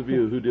those of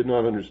you who did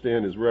not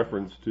understand his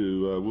reference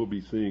to, we'll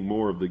be seeing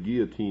more of the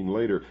guillotine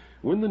later,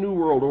 when the New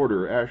World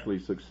Order actually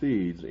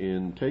succeeds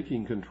in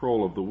taking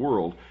control of the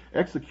world,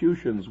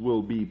 executions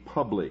will be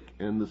public,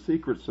 and the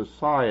secret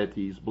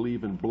societies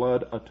believe in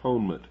blood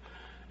atonement.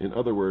 In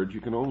other words,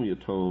 you can only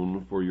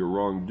atone for your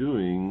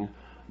wrongdoing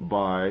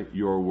by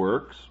your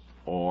works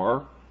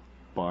or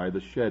by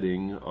the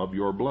shedding of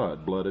your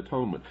blood, blood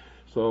atonement.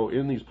 So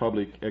in these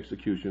public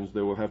executions,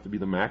 there will have to be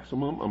the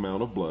maximum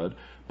amount of blood.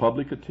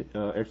 Public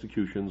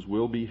executions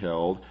will be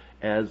held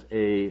as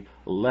a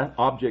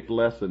object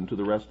lesson to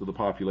the rest of the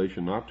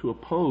population, not to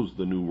oppose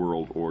the New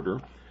World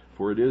Order,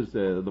 for it is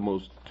the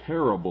most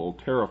terrible,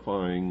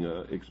 terrifying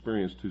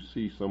experience to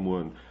see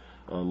someone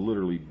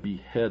literally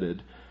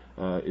beheaded,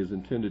 is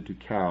intended to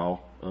cow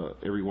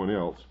everyone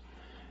else,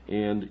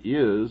 and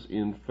is,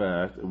 in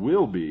fact,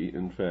 will be,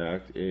 in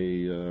fact,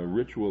 a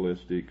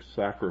ritualistic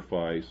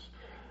sacrifice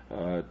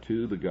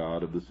to the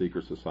god of the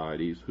secret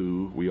societies,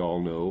 who we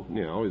all know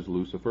now is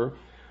Lucifer,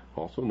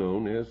 also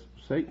known as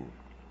Satan.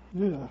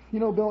 Yeah, you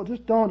know, Bill, it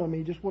just dawned on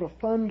me just what a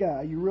fun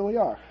guy you really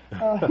are.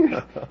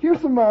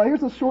 Here's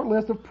a short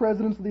list of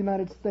presidents of the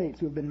United States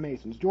who have been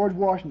Masons: George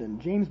Washington,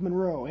 James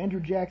Monroe, Andrew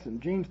Jackson,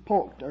 James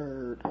Polk,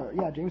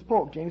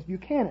 James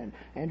Buchanan,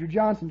 Andrew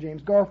Johnson,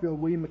 James Garfield,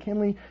 William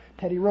McKinley,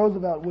 Teddy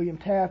Roosevelt, William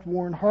Taft,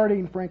 Warren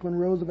Harding, Franklin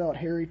Roosevelt,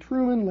 Harry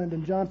Truman,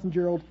 Lyndon Johnson,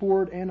 Gerald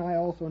Ford, and I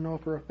also know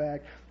for a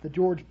fact that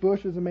George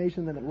Bush is a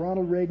Mason and that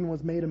Ronald Reagan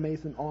was made a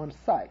Mason on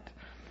sight.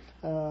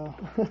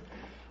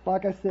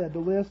 Like I said, the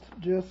list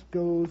just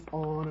goes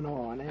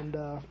on, and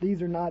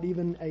these are not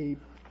even a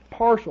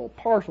partial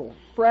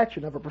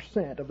fraction of a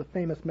percent of the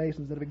famous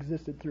Masons that have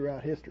existed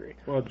throughout history.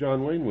 Well,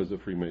 John Wayne was a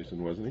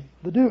Freemason, wasn't he?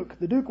 The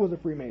Duke was a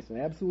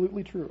Freemason,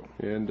 absolutely true.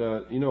 And,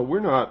 you know, we're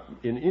not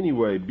in any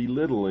way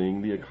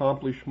belittling the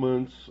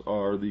accomplishments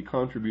or the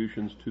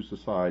contributions to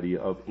society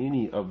of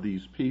any of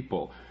these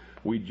people.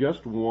 We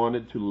just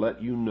wanted to let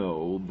you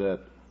know that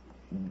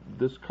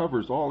this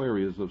covers all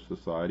areas of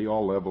society,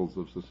 all levels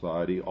of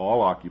society,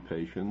 all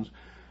occupations,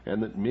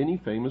 and that many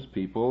famous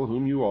people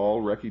whom you all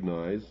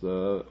recognize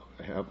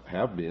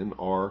have been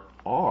or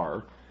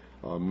are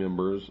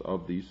members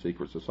of these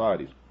secret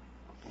societies.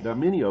 Now,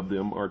 many of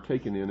them are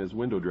taken in as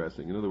window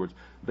dressing. In other words,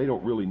 they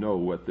don't really know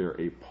what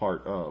they're a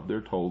part of. They're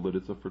told that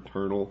it's a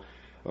fraternal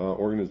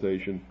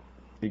organization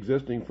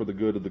existing for the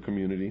good of the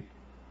community.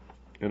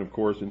 And of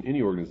course, in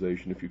any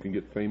organization, if you can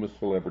get famous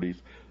celebrities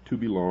to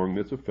belong,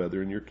 that's a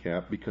feather in your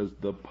cap, because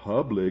the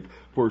public,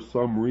 for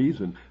some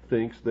reason,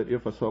 thinks that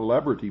if a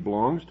celebrity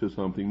belongs to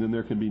something, then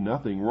there can be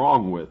nothing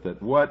wrong with it.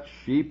 What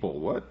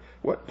sheeple,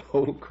 what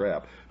total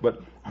crap.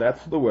 But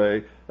that's the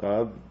way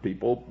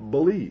people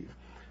believe.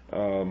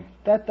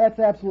 That's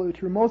absolutely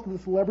true. Most of the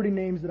celebrity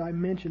names that I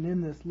mentioned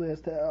in this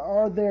list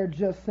are there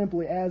just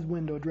simply as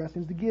window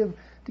dressings to give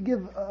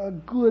a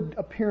good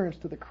appearance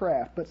to the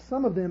craft, but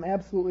some of them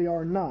absolutely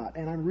are not.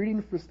 And I'm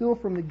reading still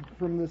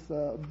from this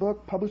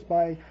book published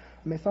by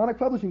Masonic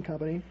Publishing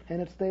Company,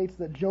 and it states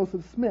that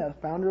Joseph Smith,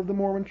 founder of the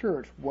Mormon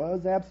Church,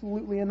 was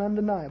absolutely and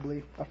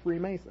undeniably a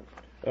Freemason.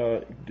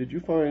 Did you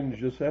find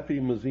Giuseppe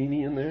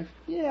Mazzini in there?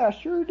 Yeah, I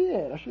sure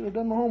did. I should have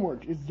done my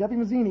homework. It's Giuseppe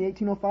Mazzini,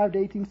 1805 to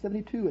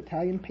 1872,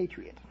 Italian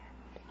patriot.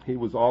 He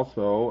was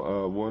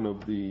also one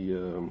of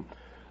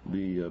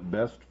the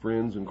best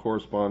friends and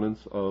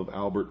correspondents of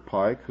Albert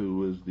Pike, who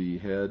was the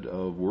head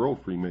of World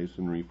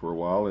Freemasonry for a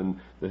while and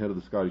the head of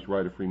the Scottish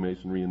Rite of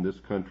Freemasonry in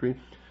this country.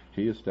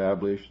 He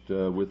established,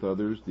 with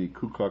others, the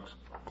Ku Klux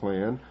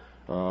Klan,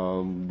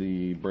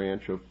 the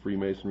branch of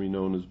Freemasonry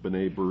known as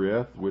B'nai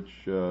B'rith, which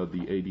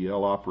the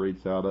ADL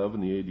operates out of.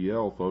 And the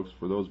ADL, folks,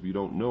 for those of you who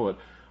don't know it,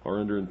 are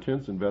under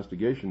intense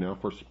investigation now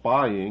for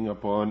spying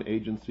upon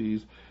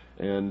agencies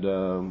and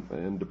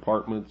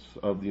departments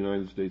of the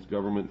United States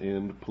government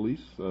and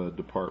police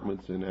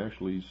departments, and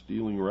actually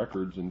stealing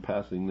records and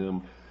passing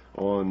them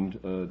on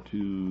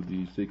to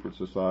the secret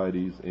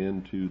societies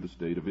and to the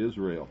state of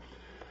Israel.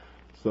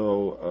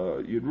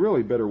 So you'd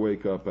really better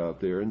wake up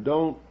out there, and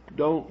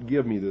don't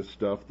give me this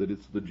stuff that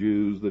it's the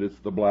Jews, that it's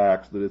the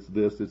blacks, that it's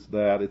this, it's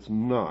that. It's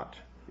not.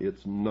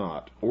 It's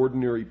not.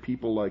 Ordinary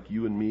people like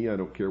you and me, I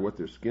don't care what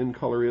their skin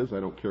color is, I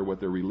don't care what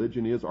their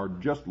religion is, are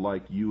just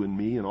like you and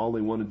me, and all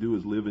they want to do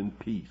is live in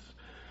peace.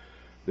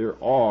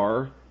 There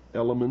are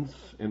elements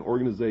and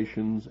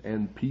organizations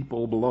and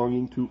people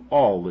belonging to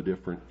all the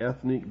different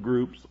ethnic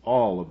groups,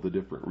 all of the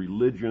different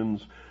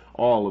religions,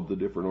 all of the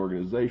different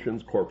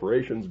organizations,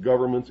 corporations,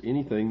 governments,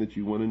 anything that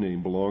you want to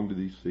name belong to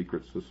these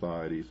secret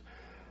societies.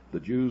 The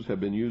Jews have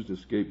been used as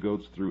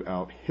scapegoats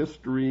throughout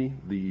history.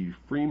 The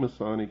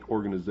Freemasonic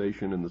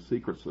organization and the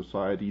secret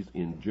societies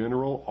in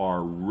general are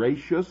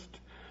racist.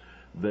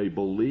 They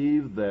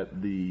believe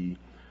that the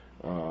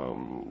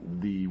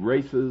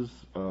races,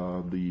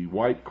 the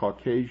white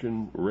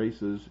Caucasian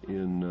races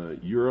in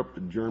Europe,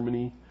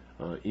 Germany,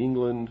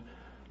 England,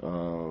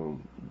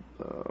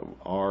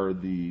 are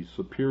the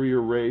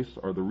superior race,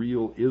 are the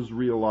real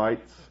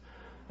Israelites.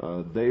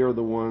 They are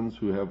the ones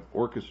who have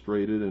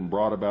orchestrated and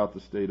brought about the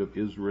state of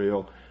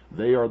Israel.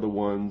 They are the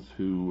ones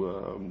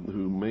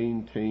who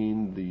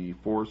maintain the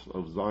force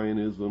of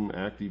Zionism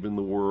active in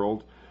the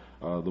world.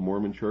 The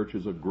Mormon Church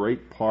is a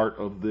great part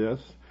of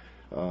this.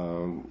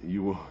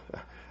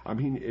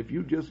 If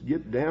you just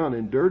get down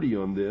and dirty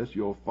on this,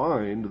 you'll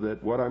find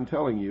that what I'm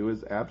telling you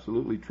is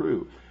absolutely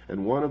true.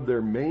 And one of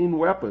their main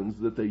weapons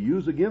that they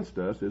use against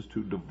us is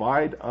to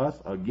divide us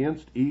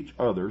against each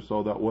other,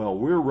 so that while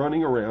we're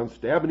running around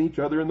stabbing each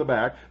other in the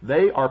back,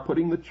 they are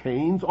putting the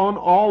chains on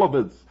all of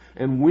us.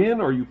 And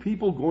when are you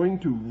people going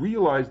to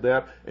realize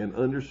that and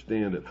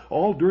understand it?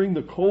 All during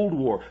the Cold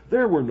War,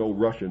 there were no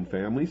Russian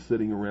families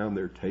sitting around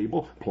their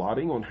table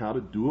plotting on how to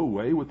do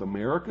away with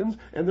Americans,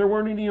 and there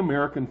weren't any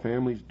American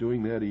families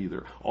doing that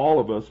either. All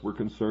of us were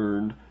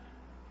concerned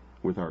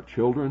with our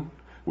children,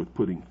 with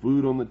putting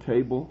food on the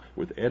table,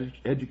 with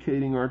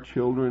educating our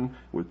children,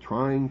 with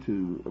trying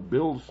to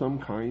build some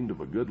kind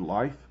of a good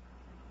life.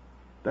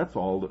 That's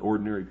all that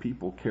ordinary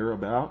people care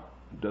about.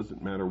 It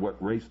doesn't matter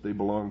what race they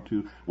belong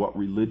to, what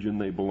religion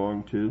they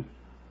belong to.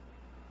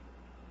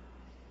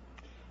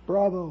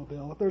 Bravo,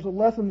 Bill. If there's a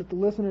lesson that the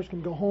listeners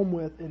can go home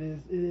with, it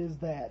is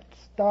that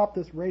stop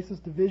this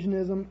racist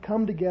divisionism,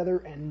 come together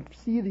and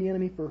see the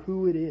enemy for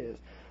who it is.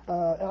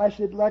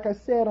 Like I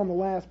said on the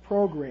last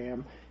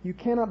program, you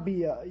cannot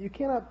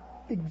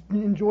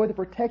enjoy the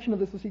protection of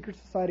the secret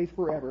societies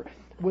forever.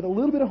 With a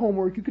little bit of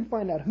homework, you can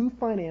find out who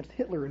financed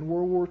Hitler in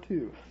World War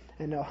II.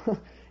 And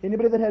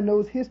anybody that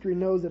knows history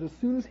knows that as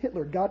soon as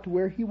Hitler got to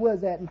where he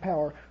was at in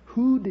power,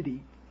 who did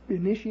he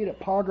initiate a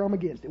pogrom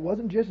against? It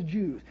wasn't just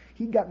Jews.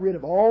 He got rid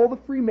of all the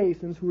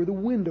Freemasons who were the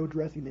window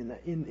dressing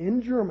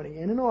in Germany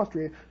and in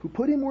Austria, who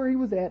put him where he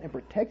was at and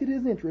protected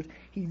his interests.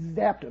 He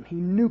zapped them. He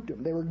nuked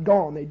them. They were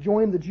gone. They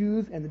joined the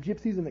Jews and the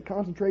Gypsies in the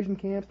concentration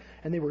camps,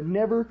 and they were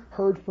never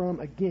heard from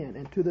again.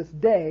 And to this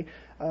day,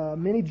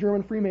 many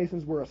German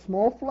Freemasons wear a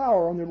small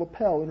flower on their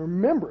lapel in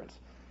remembrance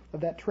of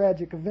that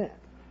tragic event.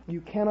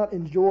 You cannot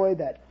enjoy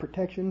that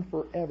protection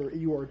forever.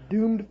 You are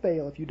doomed to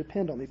fail if you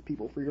depend on these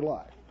people for your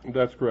life.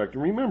 That's correct.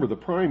 And remember, the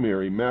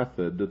primary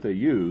method that they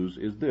use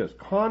is this.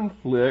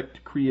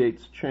 Conflict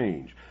creates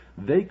change.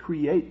 They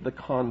create the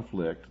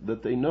conflict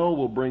that they know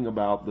will bring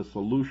about the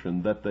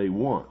solution that they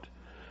want.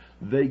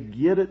 They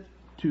get it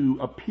to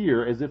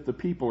appear as if the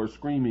people are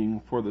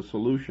screaming for the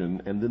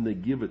solution, and then they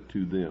give it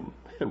to them.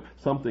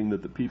 Something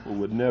that the people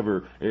would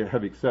never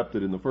have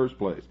accepted in the first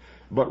place.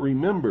 But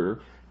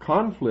remember,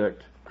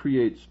 conflict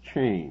creates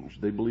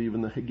change. They believe in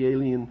the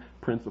Hegelian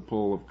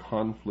principle of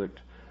conflict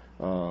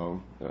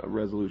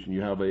resolution.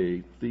 You have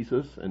a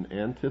thesis, an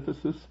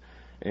antithesis,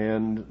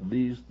 and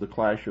the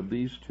clash of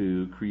these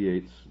two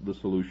creates the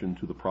solution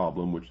to the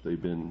problem which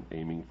they've been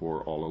aiming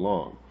for all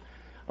along.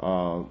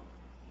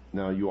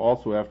 Now, you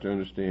also have to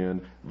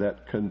understand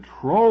that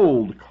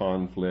controlled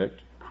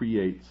conflict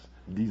creates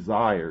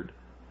desired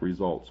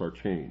results or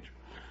change.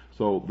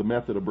 So the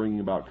method of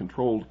bringing about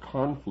controlled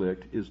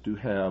conflict is to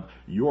have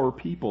your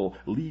people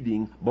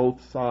leading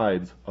both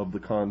sides of the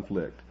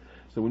conflict.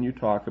 So when you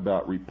talk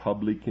about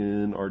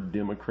Republican or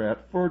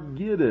Democrat,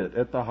 forget it.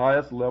 At the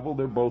highest level,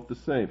 they're both the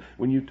same.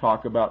 When you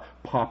talk about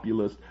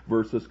populist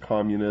versus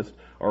communist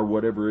or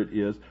whatever it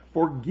is,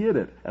 forget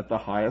it. At the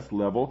highest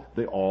level,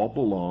 they all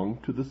belong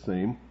to the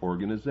same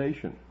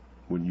organization.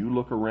 When you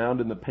look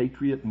around in the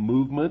Patriot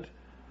movement,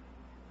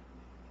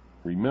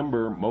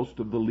 remember, most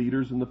of the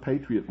leaders in the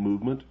Patriot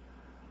movement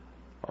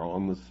are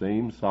on the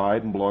same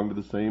side and belong to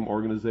the same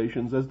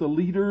organizations as the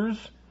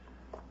leaders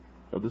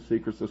of the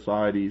secret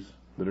societies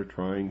that are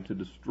trying to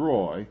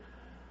destroy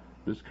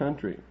this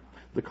country.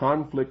 The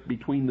conflict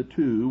between the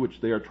two,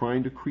 which they are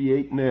trying to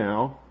create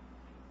now,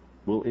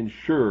 will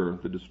ensure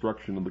the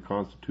destruction of the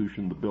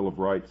Constitution, the Bill of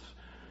Rights,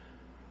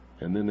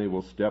 and then they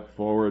will step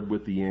forward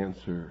with the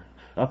answer.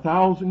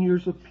 1,000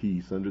 years of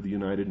peace under the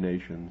United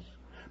Nations.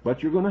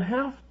 But you're going to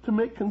have to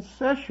make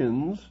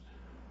concessions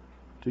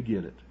to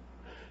get it.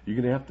 You're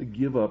going to have to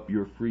give up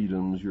your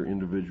freedoms, your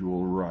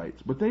individual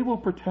rights. But they will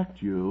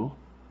protect you.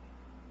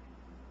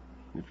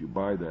 If you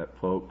buy that,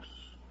 folks,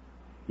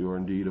 you are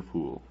indeed a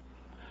fool.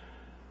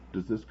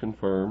 Does this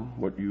confirm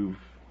what you've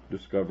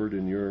discovered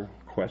in your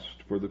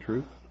quest for the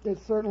truth? It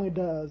certainly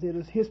does. It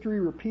is history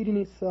repeating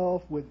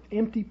itself with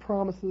empty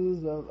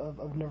promises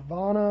of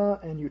nirvana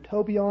and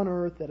utopia on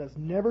earth that has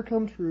never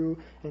come true,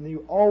 and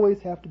you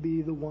always have to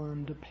be the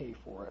one to pay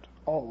for it.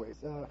 Always.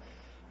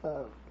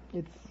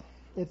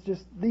 It's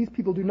just, these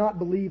people do not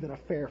believe in a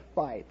fair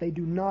fight. They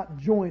do not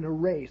join a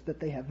race that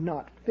they have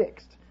not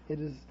fixed.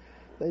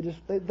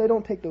 They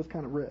don't take those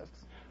kind of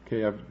risks.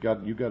 Okay,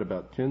 you've got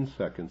about 10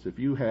 seconds. If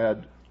you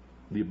had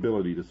the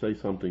ability to say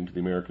something to the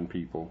American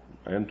people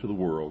and to the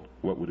world,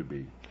 what would it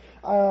be?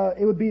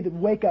 It would be to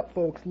wake up,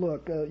 folks.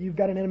 Look, you've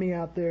got an enemy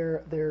out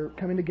there. They're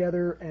coming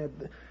together,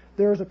 and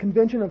there's a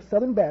convention of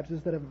Southern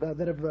Baptists that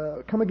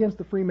have come against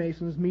the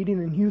Freemasons,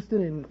 meeting in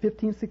Houston in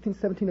 15, 16,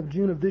 17 of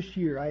June of this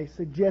year. I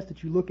suggest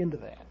that you look into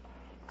that.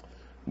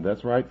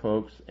 That's right,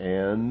 folks,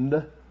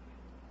 and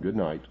good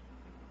night.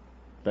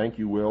 Thank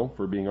you, Will,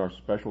 for being our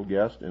special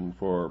guest and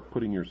for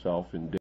putting yourself in